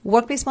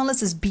Workplace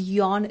wellness is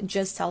beyond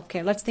just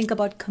self-care. Let's think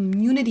about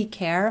community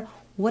care.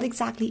 What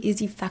exactly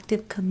is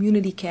effective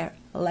community care?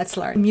 Let's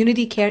learn.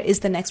 Community care is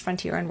the next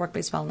frontier in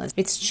workplace wellness.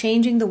 It's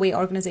changing the way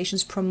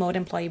organizations promote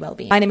employee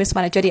well-being. My name is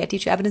Sumana Jody. I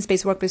teach you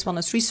evidence-based workplace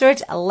wellness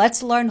research.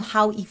 Let's learn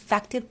how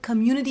effective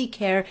community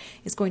care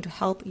is going to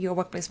help your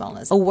workplace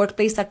wellness. A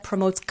workplace that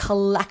promotes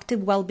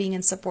collective well-being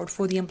and support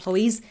for the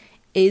employees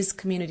is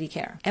community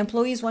care.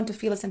 Employees want to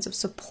feel a sense of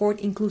support,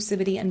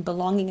 inclusivity, and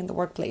belonging in the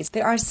workplace.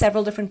 There are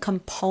several different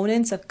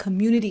components of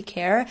community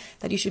care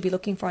that you should be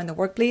looking for in the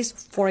workplace.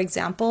 For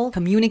example,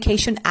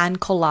 communication and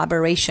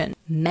collaboration,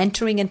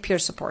 mentoring and peer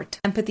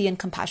support, empathy and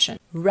compassion,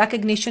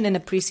 recognition and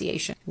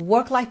appreciation,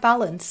 work-life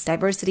balance,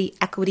 diversity,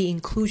 equity,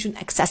 inclusion,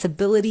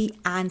 accessibility,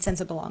 and sense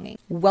of belonging,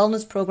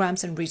 wellness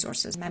programs and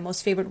resources. My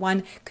most favorite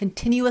one,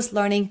 continuous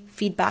learning,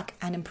 feedback,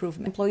 and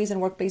improvement. Employees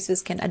and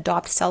workplaces can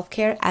adopt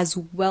self-care as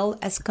well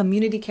as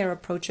community care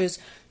approaches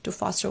to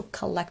foster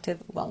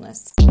collective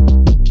wellness.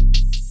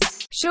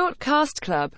 Shortcast Club.